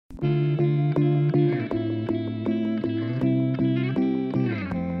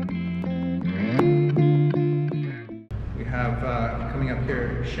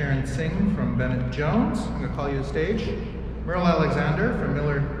Sharon Singh from Bennett Jones. I'm going to call you to the stage. Merle Alexander from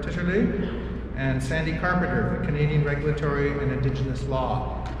Titerle, and Sandy Carpenter from Canadian Regulatory and Indigenous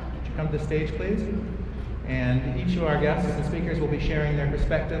Law. Would you come to the stage, please? And each of our guests and speakers will be sharing their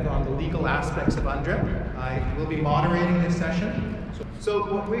perspective on the legal aspects of UNDRIP. I will be moderating this session.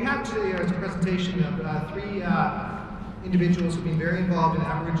 So what we have today is a presentation of three individuals who've been very involved in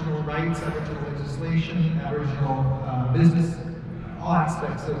Aboriginal rights, Aboriginal legislation, Aboriginal business, all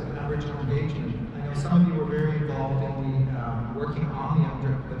aspects of Aboriginal engagement. I know some of you were very involved in the working on the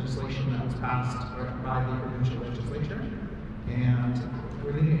UNDRIP legislation that was passed by the provincial legislature, and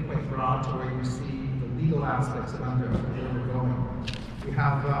we're leaving it quite broad to where you see the legal aspects of UNDRIP and where we're going. We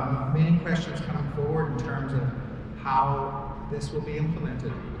have many questions coming forward in terms of how this will be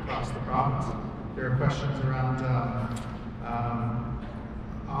implemented across the province. There are questions around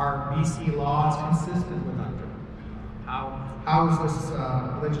are BC laws consistent with UNDRIP? How is this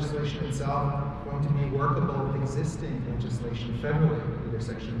legislation itself going to be workable with existing legislation federally, either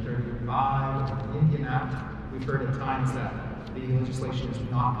Section 35 or the Indian Act? We've heard at times that the legislation is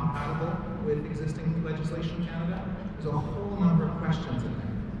not compatible with existing legislation in Canada. There's a whole number of questions in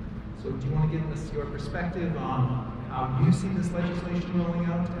there. So do you want to give us your perspective on how you see this legislation rolling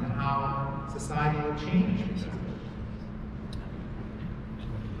out and how society will change because of it?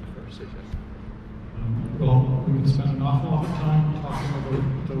 Well, we can spend an awful lot of time talking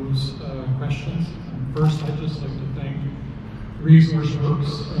about those questions. First, I'd just like to thank Resource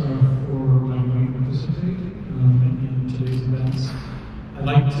Works for allowing me to participate in today's events. I'd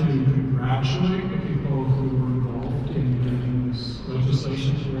like to congratulate the people who were involved in getting this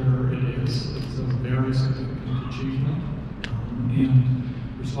legislation to where it is. It's a very significant achievement, and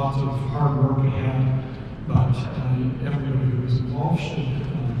there's lots of hard work ahead, but everybody who is involved should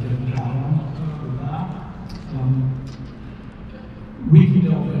get a pat on for that. We can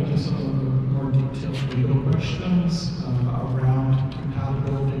delve into some of the more detailed legal questions around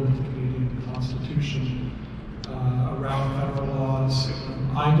compatibility with the Canadian Constitution, around federal laws.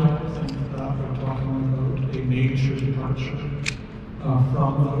 I don't think that we're talking about a major departure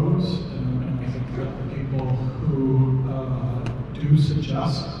from those, and I think that the people who do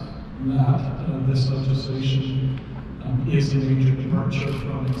suggest that this legislation is a major departure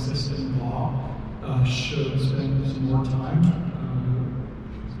from existing law should spend some more time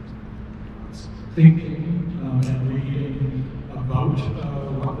thinking and reading about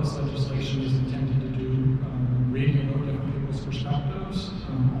what this legislation is intended to do, reading about different people's perspectives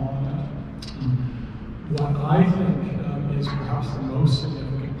on it. What I think is perhaps the most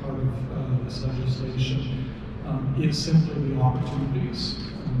significant part of this legislation is simply the opportunities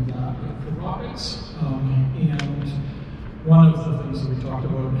that it provides. And one of the things that we talked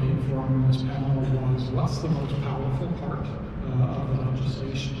about in forming this panel was what's the most powerful part of the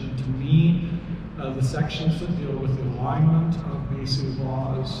legislation. And to me, the sections that deal with the alignment of BC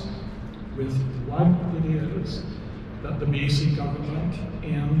laws with what it is that the BC government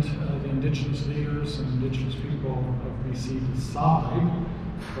and the Indigenous leaders and Indigenous people of BC decide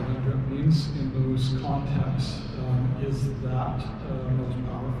what UNDRIP means in those contexts is that most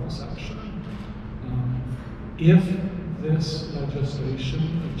powerful section. If this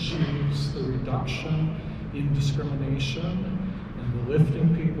legislation achieves the reduction in discrimination and the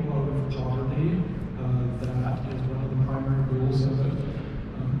lifting people out of poverty, that is one of the primary goals of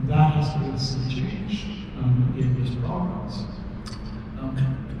it. That has to be a sea change in this province.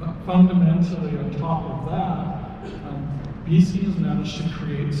 But fundamentally, on top of that, BC has managed to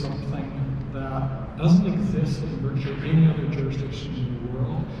create something that doesn't exist in virtually any other jurisdiction in the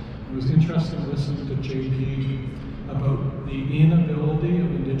world. It was interesting listening to JP about the inability of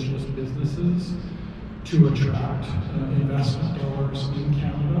Indigenous businesses to attract investment dollars in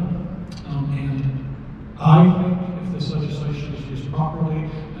Canada. And I think if this legislation is used properly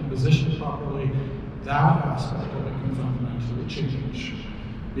and positioned properly, that aspect of it can fundamentally change.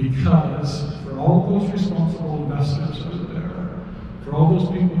 Because for all of those responsible investors out there, for all those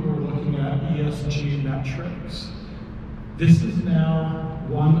people who are looking at ESG metrics, this is now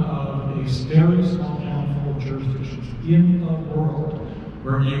one of a very small handful of jurisdictions in the world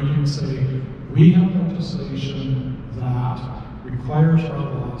where you can say, we have legislation that requires our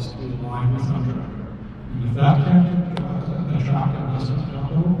laws to be aligned with UNDRIP. And if that can't attract investment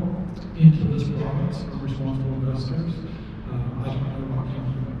capital into this province from responsible investors, I don't know what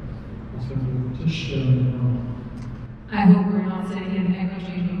Canada is going to do to Sharon. I hope we're not sitting in echo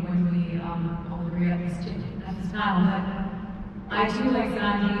chamber when we all agree at this time, but I too, like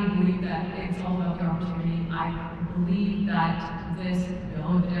Sandy, believe that it's all about the opportunity. I believe that this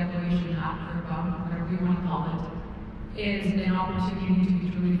bill, the Declaration Act, or whatever you want to call it, is an opportunity to be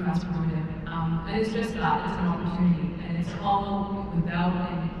truly transformative. And it's just that, it's an opportunity. And it's followed without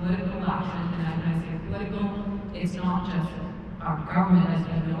any political action. And when I say political, it's not just our government as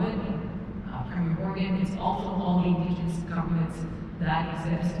we know it, Premier Morgan, it's also all the Indigenous governments that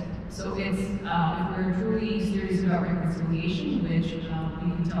exist. So it's, if we're truly serious about reconciliation, which we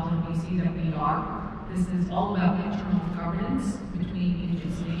can tell in BC that we are, this is all about internal governance between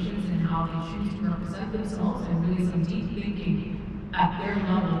Indigenous nations and how they choose to represent themselves, and really some deep thinking at their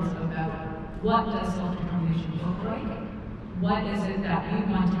levels about what does self-determination look like, what is it that we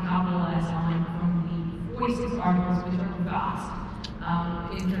want to capitalize on from the 46 articles, which are vast,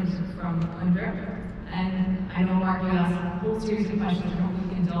 in terms of from UNDRIP. And I know Mark, you asked a whole series of questions I hope we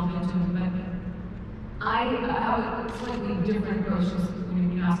can delve into, but I have a slightly different approach when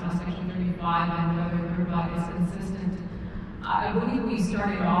you ask about Section 35 and whether everybody is consistent. I believe we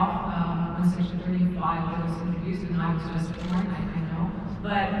started off when Section 35 was introduced, and I was just born, I know,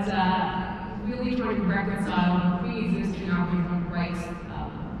 but really trying to reconcile the pre-existing Aboriginal rights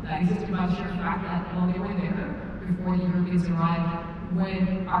that existed by the sheer fact that, well, they were there before the Europeans arrived with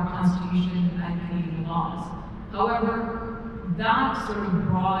our Constitution and Canadian laws. However, that sort of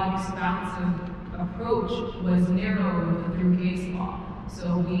broad, expansive approach was narrowed through case law. So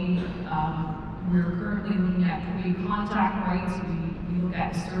we're currently looking at pre-contact rights, we look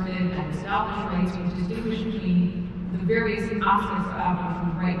at asserted and established rights, we distinguish between the various aspects of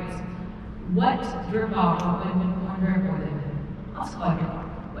Aboriginal rights. What DRIP allows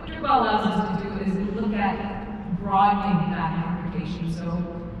us to do is look at broadening that interpretation. So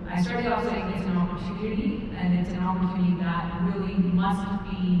I started off saying it's an opportunity, and it's an opportunity that really must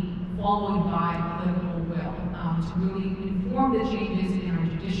be followed by political will to really inform the changes in our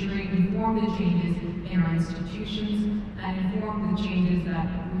judiciary, inform the changes in our institutions, and inform the changes that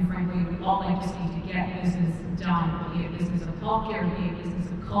we frankly would all like to see to get business done, be it business of healthcare, be it business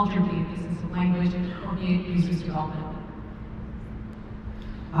of culture, be it business of language, or be it resource development.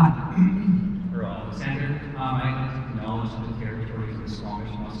 Merle Alexander. I acknowledge that the territory is the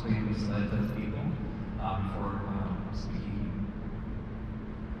strongest, mostly misled by the people for speaking.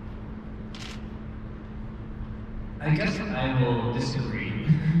 I guess I will disagree.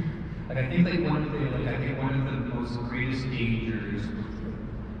 I think one of the most greatest dangers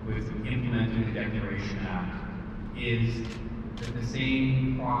with implementing the Declaration Act is that the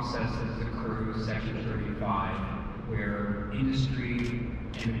same process has occurred with Section 35, where industry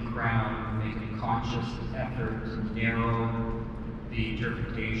and the Crown make a conscious effort to narrow the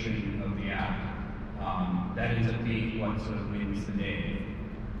interpretation of the Act. That ends up being what sort of wins the day.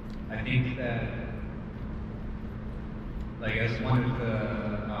 I think that, like, as one of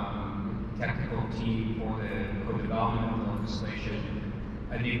the technical team for the co-development of the legislation,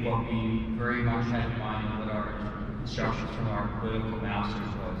 I think what we very much had in mind and what our instructions from our political masters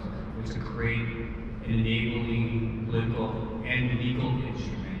was to create an enabling political and legal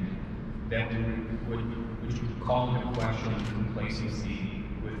instrument that which would call into question complacency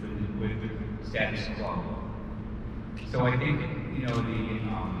with the status quo. So I think, you know,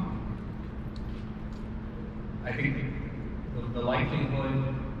 the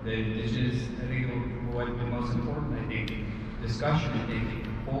likelihood that Indigenous, I think what the most important, discussion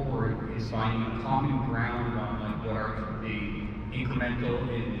forward is finding a common ground on like what are the incremental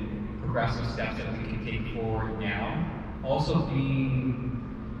and progressive steps that we can take forward now. Also being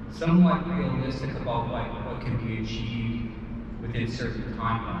somewhat realistic about what can be achieved within certain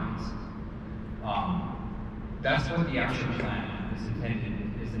timelines. That's what the action plan is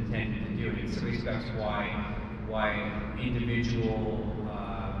intended to do. In some respects, why individual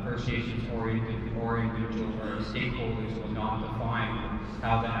First Nations or individual or stakeholders will not define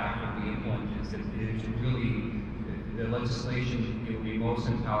how the act will be implemented. It's really the legislation will be most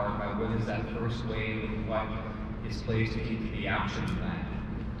empowered by what is that first wave of what is placed into the action plan.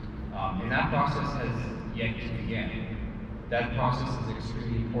 And that process has yet to begin. That process is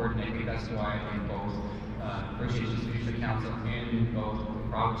extremely important. I think that's why I think both First Nations Leadership Council and both the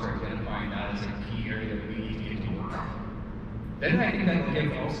province are identifying that as a key area that we need to get to work on. Then I think that will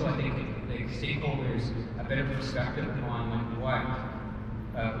give also, I think, the stakeholders a better perspective on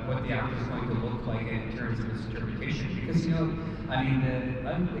what the act is going to look like in terms of its interpretation. Because, you know, I mean,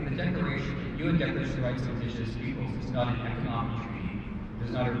 the Declaration, the UN Declaration of the Rights of Indigenous Peoples is not an economic treaty.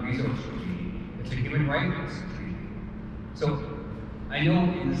 It's not a resource treaty. It's a human rights treaty. So I know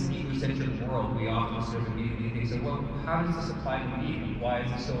in this English-centered world, we often sort of immediately think, so, well, how does this apply to me? Why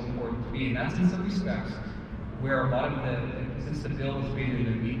is it so important to me? And that's in some respects where a lot of since the bill has been in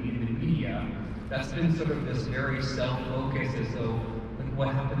the media, that's been sort of this very self-focus, as though what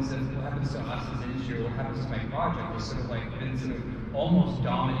happens to us as an industry, or what happens to my project, is sort of like been sort of almost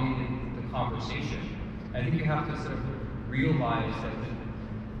dominating the conversation. I think you have to sort of realize that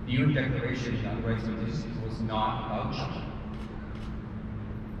the UN Declaration on the Rights of Indigenous People is not about China.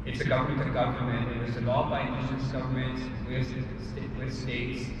 It's a government to government. It was developed by indigenous governments with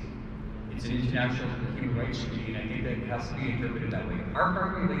states. It's an international human rights treaty, and I think that it has to be interpreted that way. Our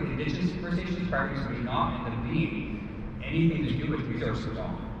property, like indigenous First Nations properties, may not end up being anything to do with resource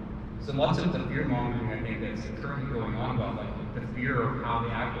development. So lots of the fear mongering, I think, that's currently going on about like the fear of how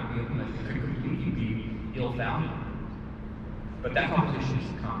the act will be implemented could completely be ill-founded. But that conversation is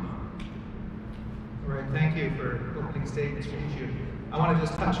to come. All right, thank you for opening statements from each of you. I want to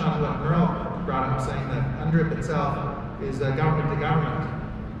just touch on what Merle brought up, saying that UNDRIP itself is a government to government.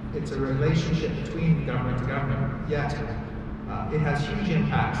 It's a relationship between government to government, yet it has huge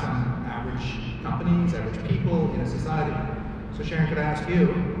impacts on average companies, average people in a society. So Sharon, could I ask you,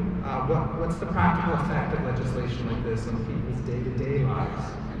 what's the practical effect of legislation like this on people's day-to-day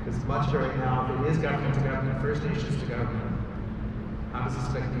lives? Because much of it right now, if it is government to government, First Nations to government, how does this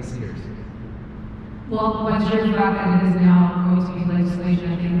affect these years? Well, what's your fact that it is now going to be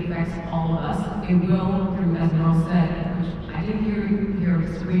legislation, I think affects all of us. It will, as Merle said, which I didn't hear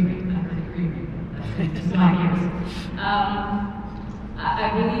disagreement, I heard agreement. That's just my ears. I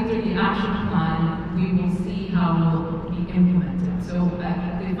believe through the action plan, we will see how it will be implemented. So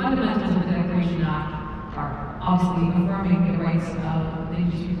the fundamentals of the Declaration Act are obviously affirming the rights of the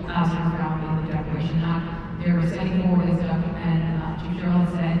indigenous people as they're found in the Declaration Act. They're setting forward, as Doug and Chief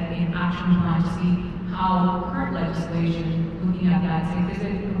Titerle said, an action plan to see how current legislation, looking at that, say, is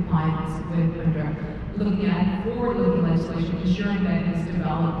it in compliance with UNDRIP, looking at forward-looking legislation, ensuring that it is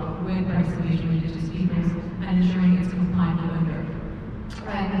developed with participation of indigenous peoples, and ensuring it's compliant with UNDRIP.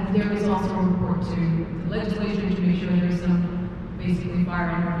 And there is also a report to the legislation to make sure there's some basically fire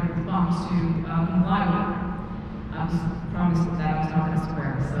and response to comply with. I was promised that I was not going to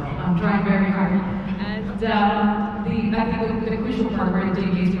swear, so I'm trying very hard. And I think the crucial part where it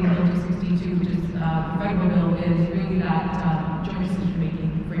deviates from Bill 262, which is the federal bill, is really that joint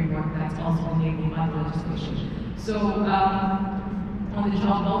decision-making framework that's also enabled by the legislation. So on the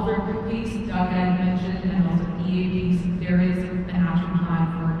child welfare piece, Doug had mentioned, and also the EA piece, there is an action plan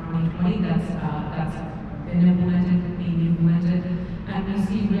for 2020 that's been implemented, being implemented, and we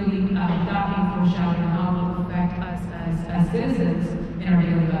see really that being foreshadowed how it will affect us as citizens in our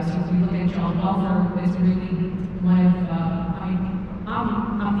daily lives. So if we look at child welfare, it's really one of,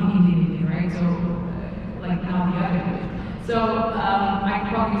 I'm the Indian, right? So, like, not the other. So, I can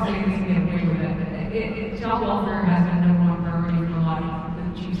probably say this and get away with it. Child welfare has been number one priority for a lot of the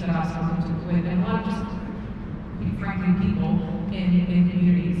chiefs that I've spoken to with, and a lot of just, frankly, people in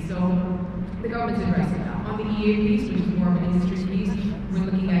communities. So, the government's addressing that. On the EA piece, which is more of an industry piece, we're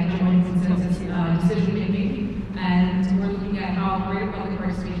looking at joint consensus decision-making, and we're looking at how greater public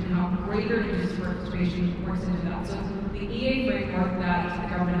participation, how greater indigenous participation works into that. So the EA framework that the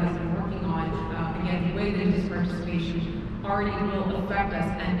government has been working on, again, the way that indigenous participation already will affect us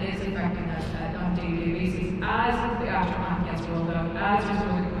and is affecting us on a day-to-day basis. As the action plan gets rolled out, as there's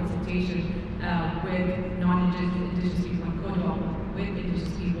further consultation with non-indigenous people and co-development with indigenous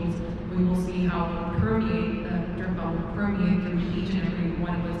peoples, we will see how it will permeate through each and every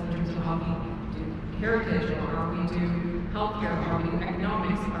one of us in terms of how we do heritage, or how we do healthcare, or how we do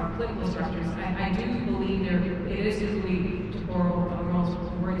economics, our political structures. I do believe it is truly, to borrow Merle's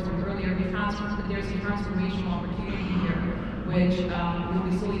words from earlier, there's a transformational opportunity here, which will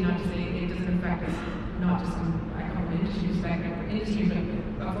be solely not to say it doesn't affect us, not just from an industry perspective,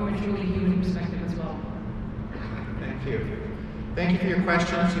 but from a truly human perspective as well. Thank you. Thank you for your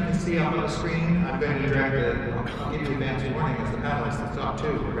questions. You can see up on the screen, I'm going to direct I'll give you advance warning as the panelists, the top two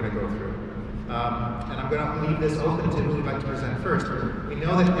we're going to go through. And I'm going to leave this open to who we'd like to present first. We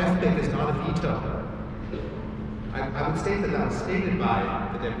know that FPIC is not a veto. I would state that was stated by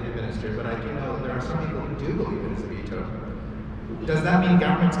the Deputy Minister, but I do know that there are some people who do believe it is a veto. Does that mean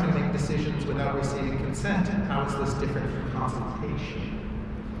governments can make decisions without receiving consent? How is this different from consultation?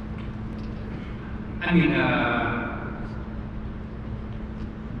 I mean,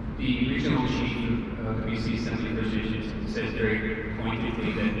 the regional chief of the BC Assembly First Nations says very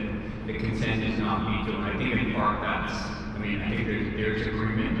pointedly that the consent is not veto. And I think in part I think there's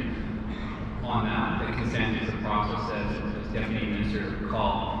agreement on that. The consent is a process, as Deputy Minister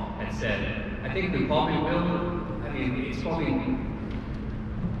Call had said. I think we probably will,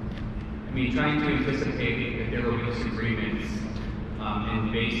 trying to anticipate that there will be disagreements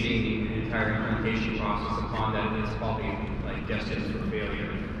and basing the entire implementation process upon that is probably like destined for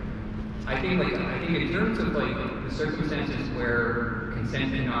failure. I think in terms of like the circumstances where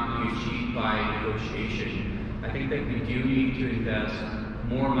consent cannot be achieved by negotiation, I think that we do need to invest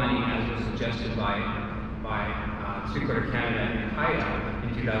more money, as was suggested by Supreme Court of Canada and HIA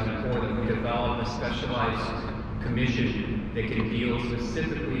in 2004, that we develop a specialized commission that can deal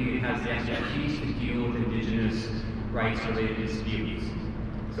specifically, has the expertise to deal with Indigenous rights-related disputes.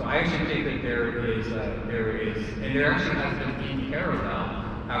 So I actually think that there is, and there actually has been in parallel,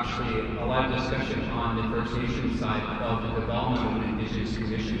 actually, a lot of discussion on the First Nation side of the development of an Indigenous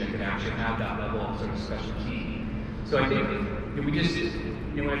commission that could actually have that level of sort of specialty. So I think we just,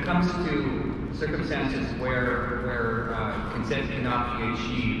 when it comes to circumstances where consent cannot be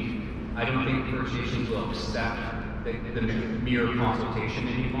achieved, I don't think First Nations will accept the mere consultation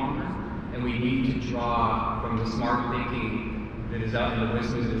any longer, and we need to draw from the smart thinking that is out, and the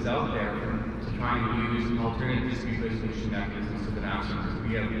wisdom that is out there, to try and use alternative dispute resolution mechanisms to the action, because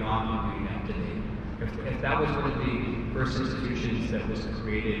we have not been doing that today. If that was one of the first institutions that was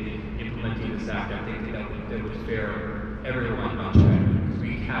created implementing this act, I think that would fare everyone much better, because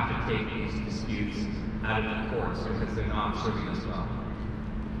we have to take these disputes out of the courts because they're not serving us well.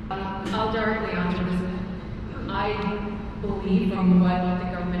 I'll directly answer this. I believe from what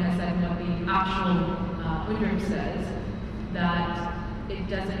the government has said and what the actual UNDRIP says, that it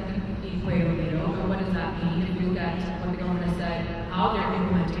doesn't equate a veto. But what does that mean? If you look at what the government has said, how they're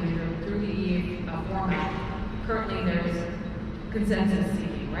implementing UNDRIP through the EA format, currently there's consensus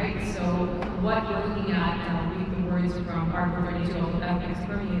seeking, right? So what we're looking at, and I'll read the words from Article 32 of the ethics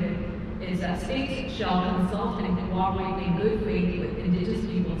permeated, is that states shall consult and cooperate in good faith with Indigenous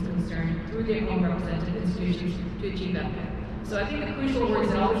peoples concerned through their own representative institutions to achieve that. So I think the crucial words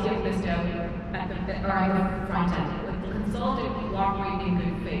that always get missed out at the front end, with consult and cooperate in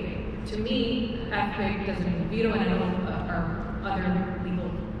good faith. To me, FPIC doesn't mean veto, and I know our other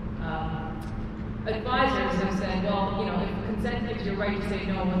legal advisors have said, well, if consent gives you a right to say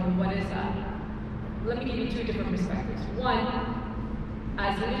no, what is that? Let me give you two different perspectives. One,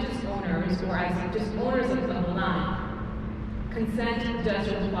 as Indigenous owners, or as just owners of the land, consent does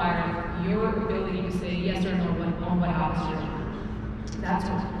require your ability to say yes or no on what happens to your land. That's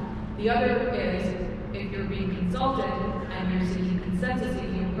one. The other is, if you're being consulted and you're seeking consensus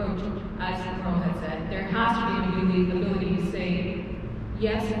seeking approach, as Merle had said, there has to be the ability to say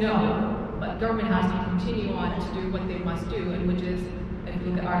yes, no, but government has to continue on to do what they must do, and which is, if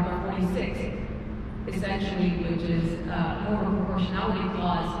you look at Article 46, essentially, which is more proportionality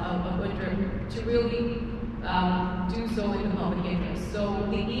clause of UNDRIP, to really do so in the public interest. So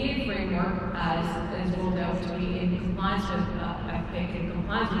the EA framework, as is rolled out to be in compliance with FPIC and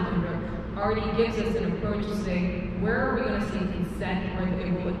compliance with UNDRIP, already gives us an approach to say, where are we going to see consent, where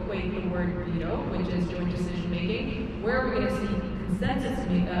it will equate the word veto, which is joint decision making? Where are we going to see consensus,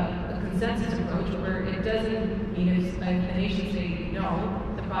 a consensus approach, where it doesn't mean if a nation says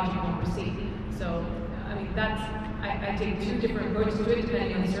no, the project won't proceed. So, I mean, I take two different approaches to it,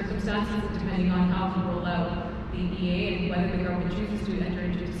 depending on the circumstances, and depending on how to roll out the EA, and whether the government chooses to enter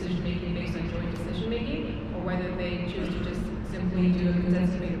into decision-making based on joint decision-making, or whether they choose to just simply do a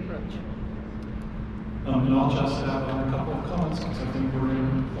consensus-based approach. And I'll just add on a couple of comments, because I think we're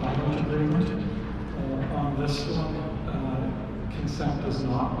in violent agreement on this one. Consent does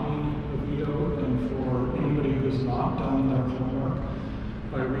not mean a veto, and for anybody who's not done their homework,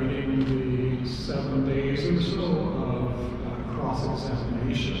 by reading the 7 days or so of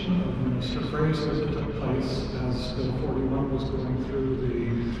cross-examination of Minister Fraser that took place as Bill 41 was going through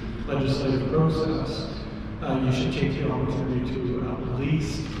the legislative process, you should take the opportunity to at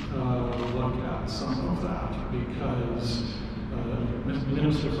least look at some of that, because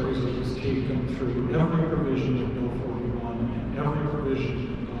Minister Fraser was taken through every provision of Bill 41 and every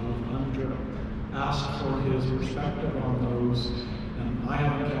provision of UNDRIP, asked for his perspective on those. I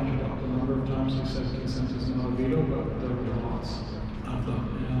haven't counted up the number of times he said consent is not a veto, but there were lots of them.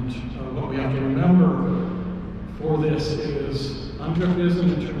 And what we have to remember for this is UNDRIP is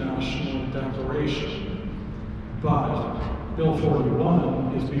an international declaration, but Bill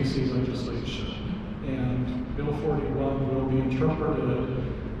 41 is BC legislation. And Bill 41 will be interpreted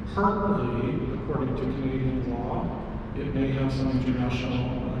partly according to Canadian law. It may have some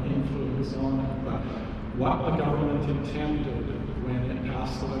international influence on it, but what the government intended when it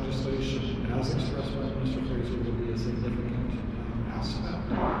passed the legislation, as expressed by Minister Fraser, will be a significant aspect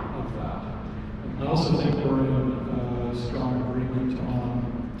of that. I also think we're in strong agreement on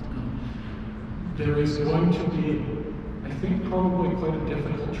there is going to be, I think, probably quite a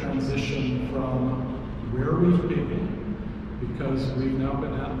difficult transition from where we've been, because we've now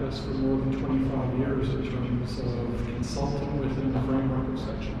been at this for more than 25 years in terms of consulting within the framework of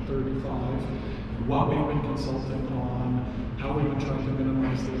Section 35 what we've been consulting on, how we've been trying to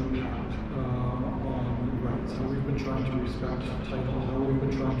minimize the impact on rights, how we've been trying to respect title, how we've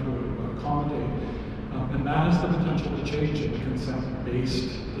been trying to accommodate. And that has the potential to change in a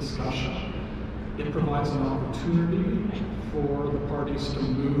consent-based discussion. It provides an opportunity for the parties to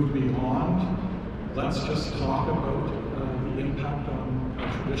move beyond, let's just talk about the impact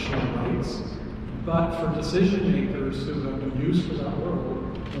on traditional rights. But for decision makers who have been used to that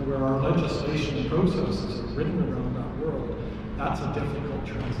world, and where our legislation processes are written around that world, that's a difficult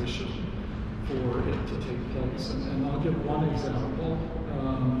transition for it to take place. And I'll give one example.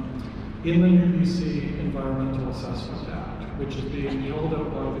 In the new BC Environmental Assessment Act, which is being held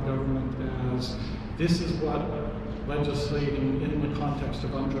out by the government as this is what legislating in the context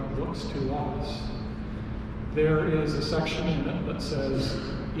of UNDRIP looks to us, there is a section in it that says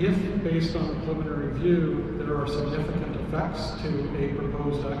if, based on the preliminary review, there are significant effects to a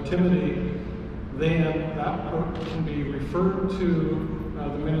proposed activity, then that can be referred to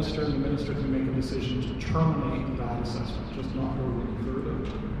the minister, and the minister can make a decision to terminate that assessment, just not go any further.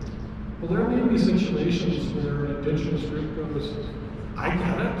 Well, there may be situations where an Indigenous group goes, I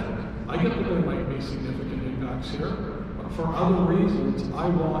get it. I get that there might be significant impacts here, but for other reasons, I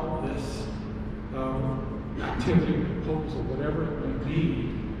want this activity, proposal, whatever it may be,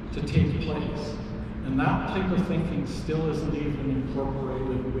 to take place. And that type of thinking still isn't even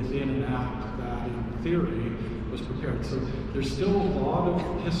incorporated within an act that, in theory, was prepared. So there's still a lot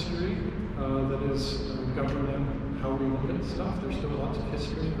of history that is governing how we look at stuff. There's still lots of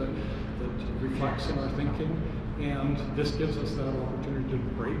history that reflects in our thinking, and this gives us that opportunity to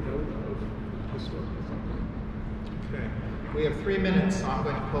break out of historical thinking. Okay. We have 3 minutes, so I'm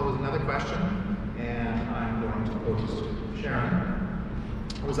going to pose another question, and I'm going to pose Sharon.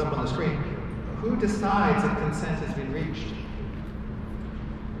 It was up on the screen. Who decides if consent has been reached?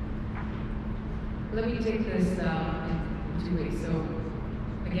 Let me take this in 2 ways. So,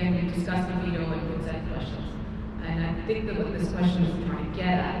 again, we discussed the veto and consent questions. And I think that what this question is trying to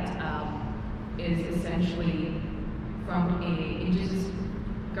get at is essentially from an Indigenous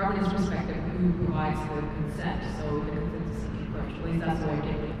governance perspective, who provides the consent. So the consent approach, at least that's what I'm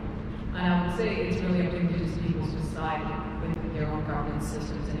getting. And I would say it's really up to Indigenous people to decide with their own governance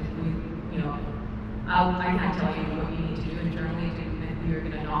systems. And if we, I can't tell you what you need to do internally if we are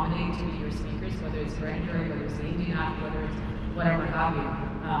going to nominate to be your speakers, whether it's hereditary, whether it's the Indian Act, whether it's whatever have you.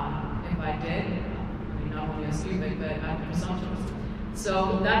 If I did, not only I'm stupid, but I'm presumptuous.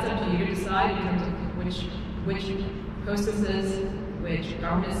 So that's up to you to decide in terms of which processes, which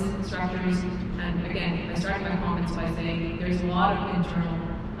governance structures, and again, I started my comments by saying there's a lot of internal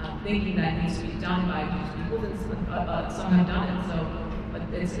thinking that needs to be done by people, and some have done it. So, but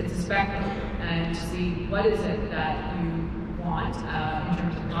it's a spectrum, and to see what is it that you want in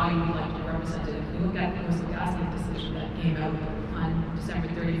terms of how you would like to be represented. If you look at the Coastal GasLink decision that came out on December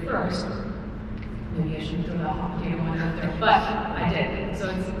 31st. Maybe I shouldn't throw that hot potato one out there, but I did. So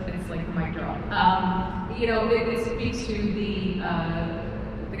it's like the mic drop. It speaks to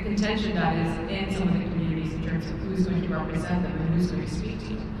the contention that is in some of the communities in terms of who's going to represent them and who's going to speak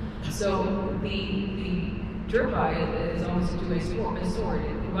to them. So the UNDRIP is almost a two-way sword.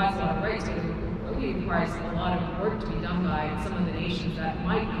 It provides a lot of rights, but it really requires a lot of work to be done by some of the nations that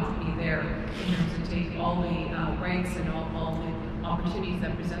might not be there in terms of take all the rights and all the opportunities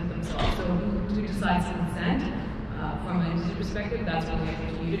that present themselves. So who decides consent? From an Indigenous perspective, that's really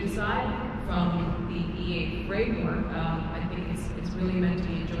up to you to decide. From the EA framework, I think it's really meant to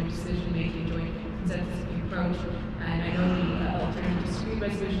be a joint decision-making, joint consensus approach. And I know the alternative dispute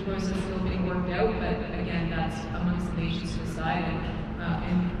resolution process is still being worked out, but again, that's amongst the nations to decide,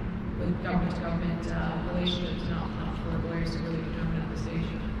 and with government-to-government relationships, not for lawyers to really determine at this stage.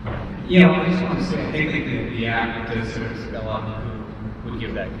 Yeah, well, I just want to say, I think the Act does sort of spell out who would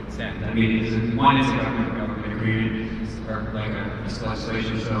give that consent. I mean, one is a government agreement, or like a piece of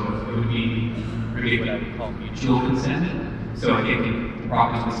legislation, so it would be really what I would call mutual consent. So I think the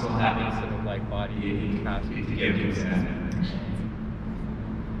province would still have instead of like body in capacity to give consent.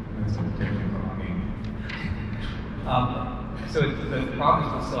 That's a technical, so the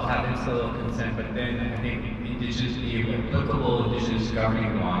province would still have incidental consent, but then I think the applicable Indigenous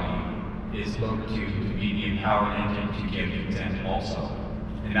governing body is looked to be the empowered entity to give consent also.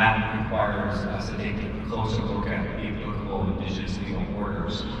 And that requires us to take a closer look at the applicable Indigenous legal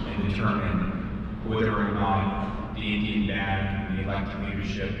orders and determine whether or not the Indian band, the elected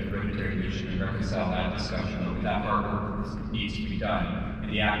leadership, the hereditary leadership, and reconcile that discussion. But that hard work needs to be done.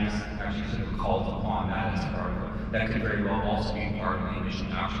 And the Act is actually sort of calls upon that as part of it. That could very well also be part of the initial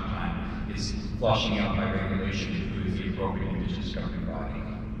action plan, is flushing out by regulation who is the appropriate Indigenous governing body.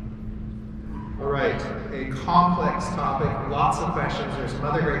 All right, a complex topic, lots of questions. There's some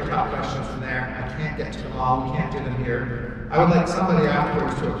other great top questions in there. I can't get to them all, we can't do them here. I would like somebody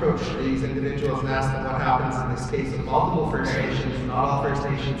afterwards to approach these individuals and ask them what happens in this case of multiple First Nations. Not all First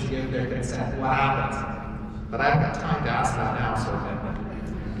Nations give their consent. What happens? But I haven't got time to ask that now,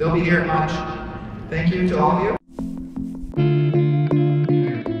 so they'll be here at lunch. Thank you to all of you.